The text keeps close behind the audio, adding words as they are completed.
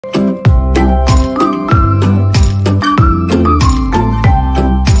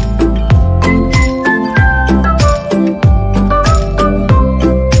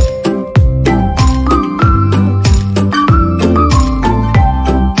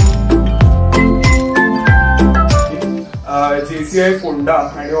JCI Ponda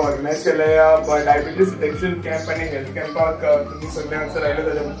आणि organise केलेल्या diabetes detection camp आणि हेल्थ कॅम्पाक तुम्ही सगळे हांगासर आयले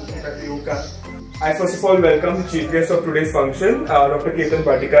त्याच्याबद्दल येवकार. I first of all welcome the chief guest of today's function, Dr. Ketan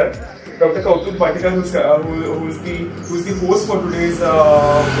Patikar. Dr. Kautuk Patikar, who's the host for today's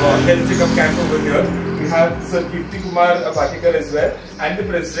health checkup camp over here. We have Sir Kirti Kumar Patikar as well, and the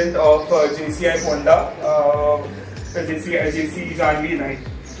president of JCI Ponda, JCI.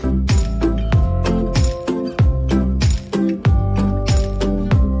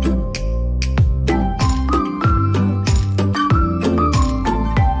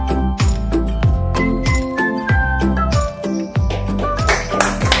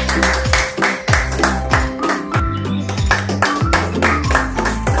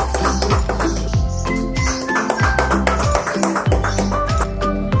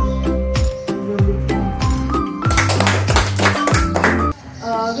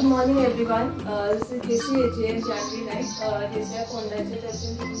 Good morning everyone. This is JCI JCI Ponda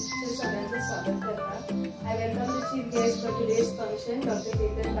सगळ्यांचं स्वागत करता. I welcome the chief guest for today's function, Dr.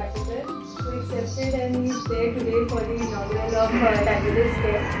 Ketan Patikar, who accepted and is there today for the inaugural of diabetes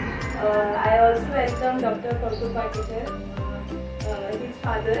care. I also welcome Dr. Kautuk Patikar, his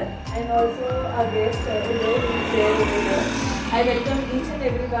father, and also our guest today who is there over here. I welcome each and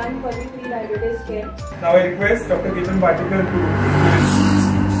everyone for the free diabetes camp. Now I request Dr. Ketan Patikar to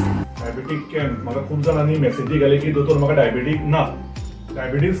diabetic camp म्हाका खूप जाणांनी मेसेजी घाले की दोतोर म्हाका diabetic ना.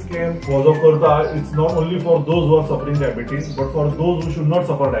 Diabetes camp हो जो करता it's not only for those who are suffering diabetes but for those who should not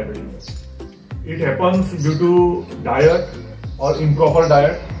suffer diabetes. It happens due to diet और improper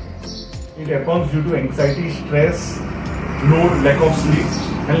diet. It happens due to anxiety, stress, load, lack of sleep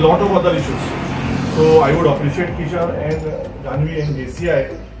and lot of other issues. So I would appreciate Kishore and Janvi and JCI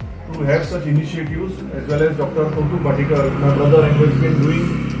to have such initiatives, as well as Dr. Kautuk Patikar, my brother, and who has been doing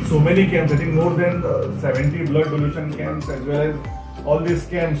so many camps. I think more than 70 blood donation camps, as well as all these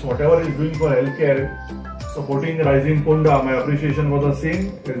camps, whatever is doing for healthcare, supporting Rising Ponda. My appreciation for the same,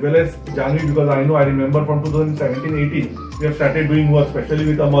 as well as Janvi, because I know, I remember from 2017-18 we have started doing work, especially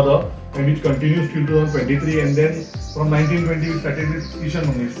with a mother, and which continues till 2023, and then from 1920 we started with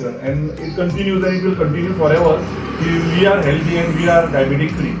Kishan Minister, and it continues and it will continue forever till we are healthy and we are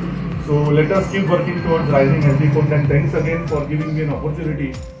diabetic free. So let us keep working towards Rising Healthy Ponda, and thanks again for giving me an opportunity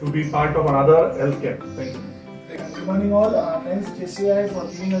to be part of another health camp. Thank you. Good morning all. Thanks JCI for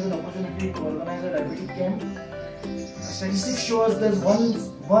giving us an opportunity to organize a diabetic camp. Statistics show us there's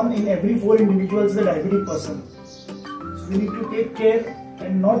one in every 4 individuals is a diabetic person. So we need to take care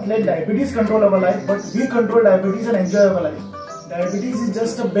and not let diabetes control our life, but we control diabetes and enjoy our life. Diabetes is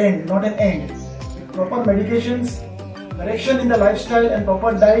just a bend, not an end. With proper medications, correction in the lifestyle and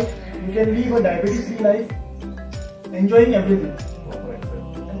proper diet, you can live a diabetes-free life, enjoying everything.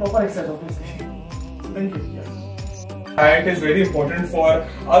 And proper exercise, obviously. Thank you. Diet is very important for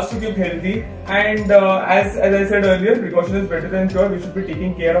us to keep healthy, and as I said earlier, precaution is better than cure. We should be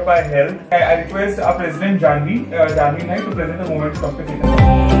taking care of our health. I request our President Janvi Naik to present the moment to Dr. Ketan.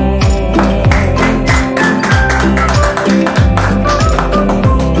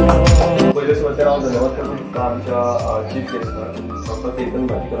 पहिले सुरुवातीला हांव धन्यवाद करता आमच्या chief गेस्टला doctor Ketan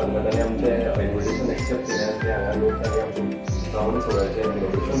Patekar हांका. ताणें आमचें invitation accept केलें आनी ते हांगा येवन ताणें आमचें श्रावण सोहळ्याचें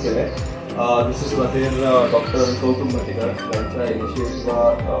इनॉग्रेशन केलें. दुसरे सुवातेर डॉक्टर कौतुक पाटीकर तांच्या इनिशिएटिव्हा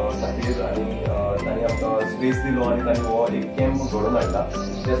खातीर आनी तांणी आमकां स्पेस दिलो आनी तांणी हो एक कॅम्प घडोवन हाडला.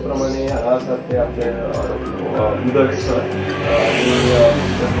 त्याच प्रमाणे हांगा आसात ते आमचे उदय सर आनी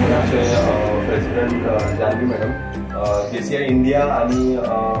त्याच प्रमाणे आमचे president Janvi madam. JCI India आणि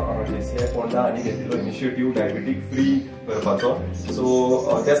JCI पोंडा हांणी घेतिल्लो इनिशिएटिव्ह डायबिटीक फ्री करपाचो.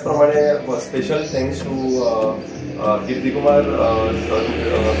 सो त्याच प्रमाणे special thanks to Kirti Kumar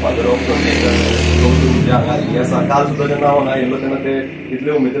father of जे हांगा आयिल्ले आसा. काल सुद्दां जेन्ना हांव हांगा येयल्लो तेन्ना ते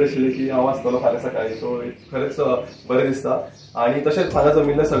इतले उमेदीर आशिल्ले की हांव आसतलो फाल्यां सकाळी. सो खरेंच बरें दिसता. आनी तशेंच हांगा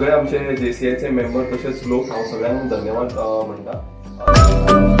जमिल्ले सगळे आमचे JCIचे मेंबर तशेंच लोक हांव सगळ्यांक धन्यवाद म्हणटा.